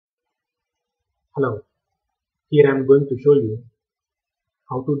Hello, here I am going to show you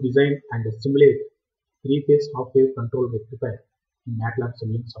how to design and simulate three-phase half-wave control rectifier in MATLAB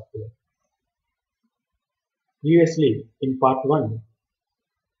SIMULINK software. Previously, in part 1,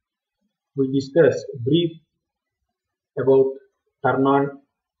 we discussed brief about turn-on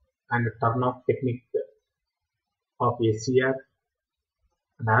and turn-off technique of SCR,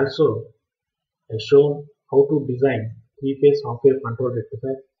 and also I shown how to design three-phase half-wave control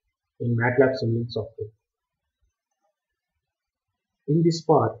rectifier in MATLAB SIMULINK software. In this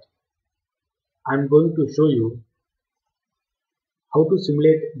part, I am going to show you how to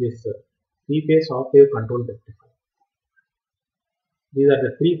simulate this three-phase half-wave control rectifier. These are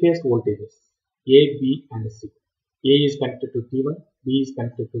the three-phase voltages A, B and C. A is connected to T1, B is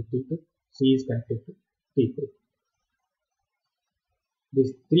connected to T2, C is connected to T3.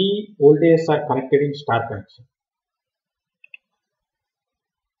 These three voltages are connected in star connection.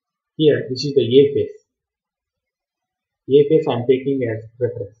 Here, this is the A phase. A phase I am taking as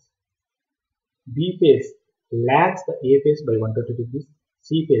reference. B phase lags the A phase by 120 degrees.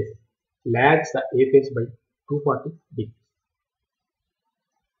 C phase lags the A phase by 240 degrees.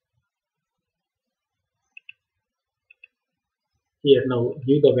 Here now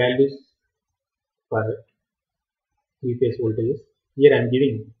give the values for three-phase voltages. Here I am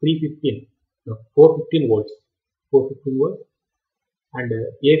giving 415 volts, 415 volts, and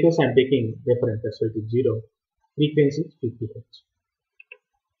A phase I am taking reference as well to 0, frequency is 50 Hz,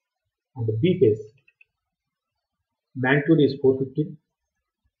 and the B phase magnitude is 415,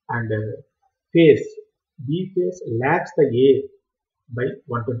 and phase B phase lags the A by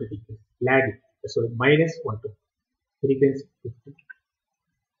 120 degrees, lagging, so minus 120, frequency 50.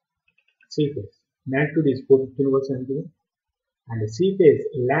 C phase magnitude is 415 volts and given, and C phase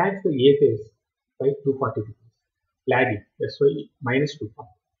lags the A phase by 240 degrees, lagging, that's why minus 240,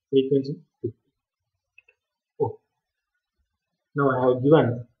 frequency 50. Okay. Now I have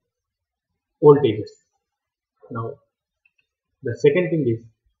given voltages. Now the second thing is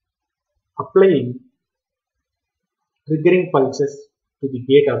applying triggering pulses to the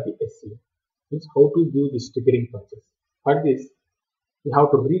gate of the SCR. Means how to do this triggering pulses. For this, we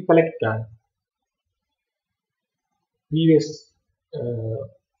have to recollect the previous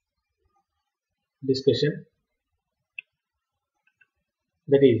discussion.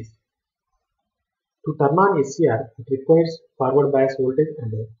 That is, to turn on SCR, it requires forward bias voltage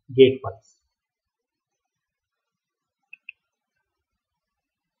and a gate pulse.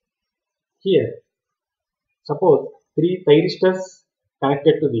 Here, suppose three thyristors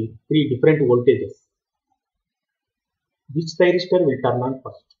connected to the three different voltages. Which thyristor will turn on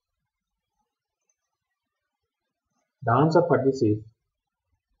first? The answer for this is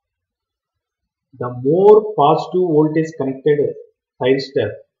the more positive voltage connected thyristor,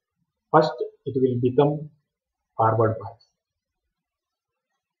 first it will become forward bias.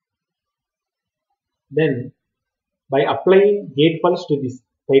 Then by applying gate pulse to this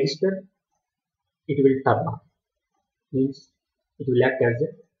thyristor, it will turn on. Means it will act as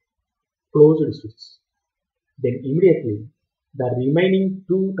a closed switch. Then immediately the remaining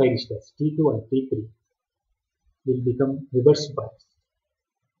two thyristors T2 and T3 will become reverse bias.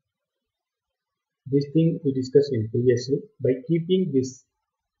 This thing we discussed in previously. By keeping this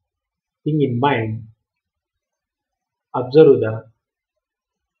thing in mind, observe the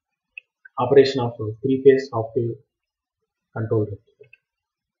operation of three-phase half-wave control rectifier.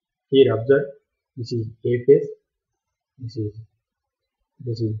 Here observe, this is A phase, this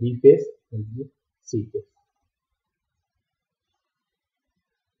is B phase, and this is C phase.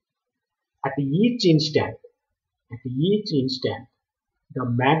 At each instant, the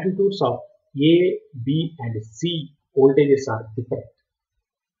magnitudes of A, B and C voltages are different.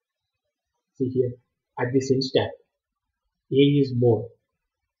 See here, at this instant, A is more,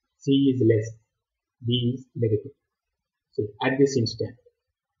 C is less, B is negative. So at this instant,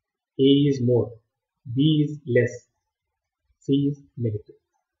 A is more, B is less, C is negative.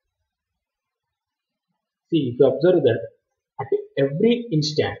 See, if you observe that at every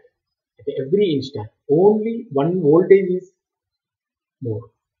instant, only one voltage is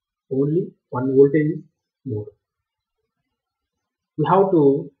more. Only one voltage is more. We have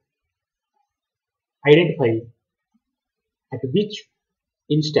to identify at which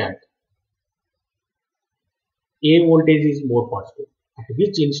instant A voltage is more positive, at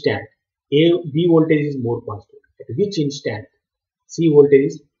which instant B voltage is more positive, at which instant C voltage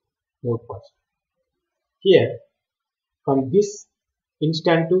is more positive. Here, from this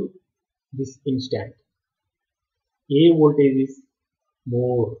instant to this instant, A voltage is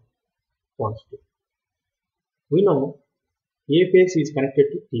more positive. We know A phase is connected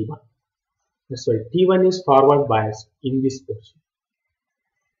to T1. That's why T1 is forward bias in this portion.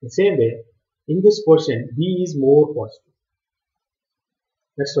 The same way, in this portion, B is more positive.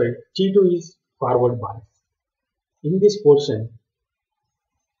 That's why T2 is forward bias. In this portion,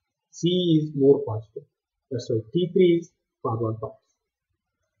 C is more positive. That's why T3 is forward bias.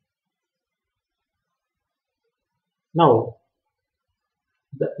 Now,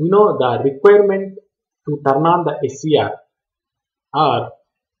 we know the requirement to turn on the SCR are: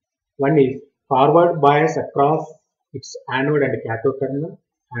 one is forward bias across its anode and cathode terminal,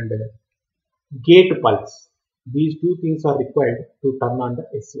 and gate pulse. These two things are required to turn on the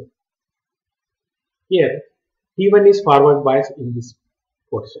SCR. Here, T1 is forward bias in this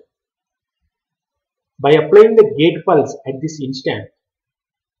portion. By applying the gate pulse at this instant,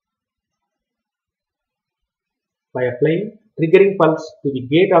 by applying triggering pulse to the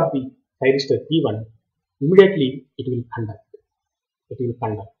gate of the thyristor T1, immediately it will conduct. It will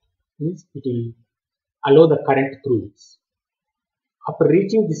conduct. Means it will allow the current through it. After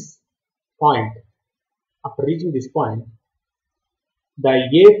reaching this point, the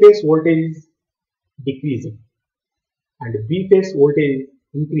A phase voltage is decreasing and B phase voltage is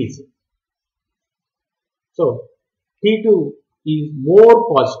increasing. So T2 is more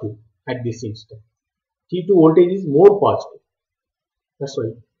positive at this instant. T2 voltage is more positive. That's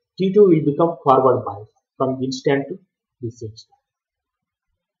why T2 will become forward bias from the instant to this instant.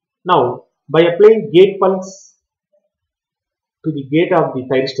 Now, by applying gate pulse to the gate of the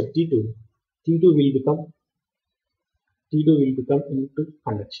thyristor T2, T2 will become into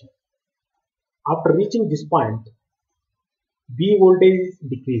conduction. After reaching this point, B voltage is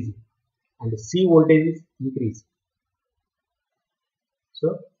decreasing and C voltage is increasing.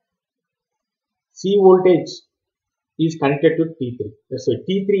 So, C voltage is connected to T3. That's why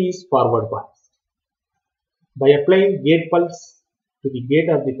T3 is forward biased. By applying gate pulse to the gate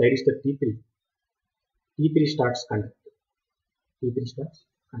of the thyristor T3, T3 starts conducting.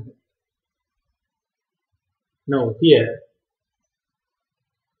 Now here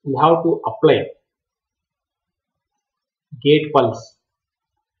we have to apply gate pulse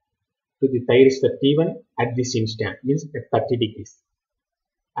to the thyristor T1 at this instant, means at 30 degrees,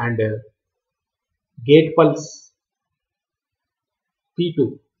 and gate pulse P2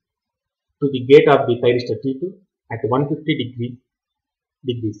 to the gate of the thyristor T2 at 150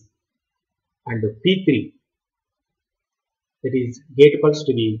 degrees, and P3, that is gate pulse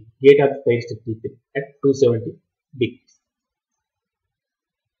to the gate of the thyristor T3 at 270 degrees.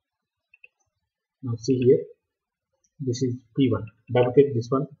 Now see here, this is P1. Double click this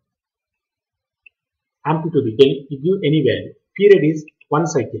one. Amplitude, you can give any value. Period is 1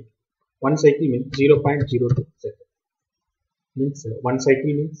 cycle. 1 cycle means 0.02 seconds. Means 1 cycle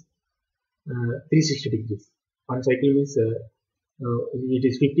means 360 degrees. 1 cycle means it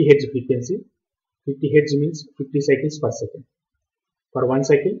is 50 Hz frequency. 50 Hz means 50 cycles per second. For 1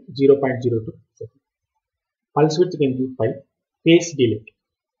 cycle, 0.02 seconds. Pulse width can give 5. Phase delay.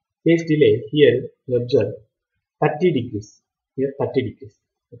 Phase delay, here you observe 30 degrees. Here 30 degrees.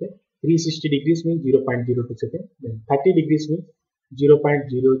 Okay. 360 degrees means 0.02 seconds. Then 30 degrees means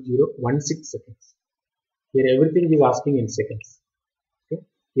 0.0016 seconds. Here everything is asking in seconds. Okay.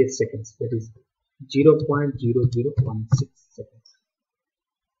 Here seconds. That is 0.0016 seconds.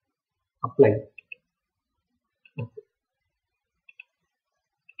 Apply. Okay.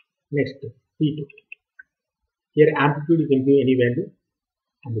 Next, P2. Here amplitude you can give any value,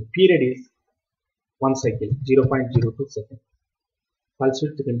 and the period is 1 cycle, 0.02 seconds. Pulse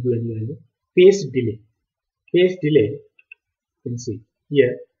width you can give any value. Phase delay. Phase delay, you can see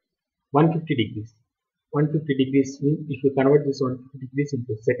here 150 degrees. 150 degrees means if you convert this 150 degrees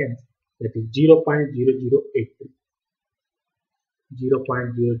into seconds, that is 0.0083.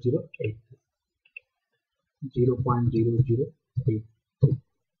 0.0083. 0.0083.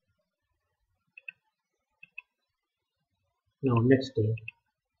 Now next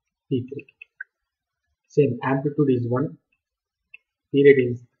P3. Same amplitude is 1, period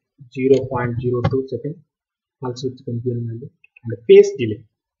is 0.02 seconds, pulse width can be value, and phase delay.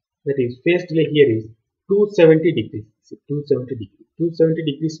 That is phase delay here is 270 degrees. 270 degrees. 270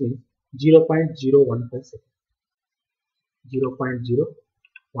 degrees means 0.015 seconds.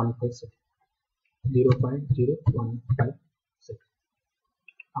 0.015 seconds. 0.015 seconds.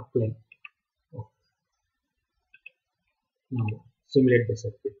 Apply. Now simulate the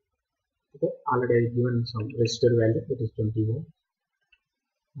circuit. Okay, already I have given some resistor value, that is 20 ohm,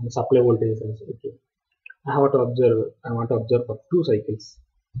 and supply voltage is also okay. I want to observe for 2 cycles.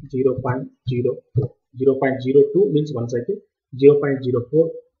 0.04. 0.02 means 1 cycle. 0.04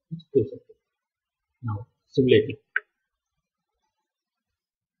 means 2 cycles. Now simulate it.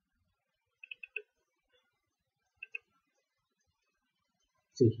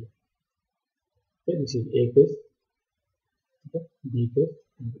 See here. Okay, this is A phase, okay, B phase,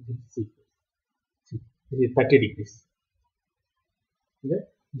 and this is C phase. See, this is 30 degrees. Okay,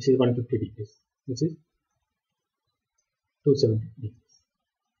 this is 150 degrees. This is 270 degrees.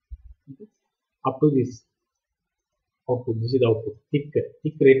 Okay. Up to this output, this is the output. Thick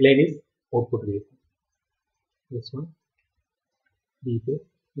red line is output waveform. This one, B phase,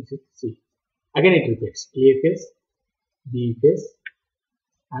 this is C. Again it repeats. A phase, B phase,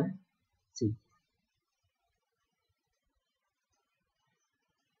 and C.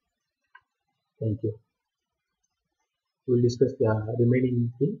 Thank you. We will discuss the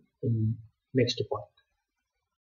remaining thing in next part.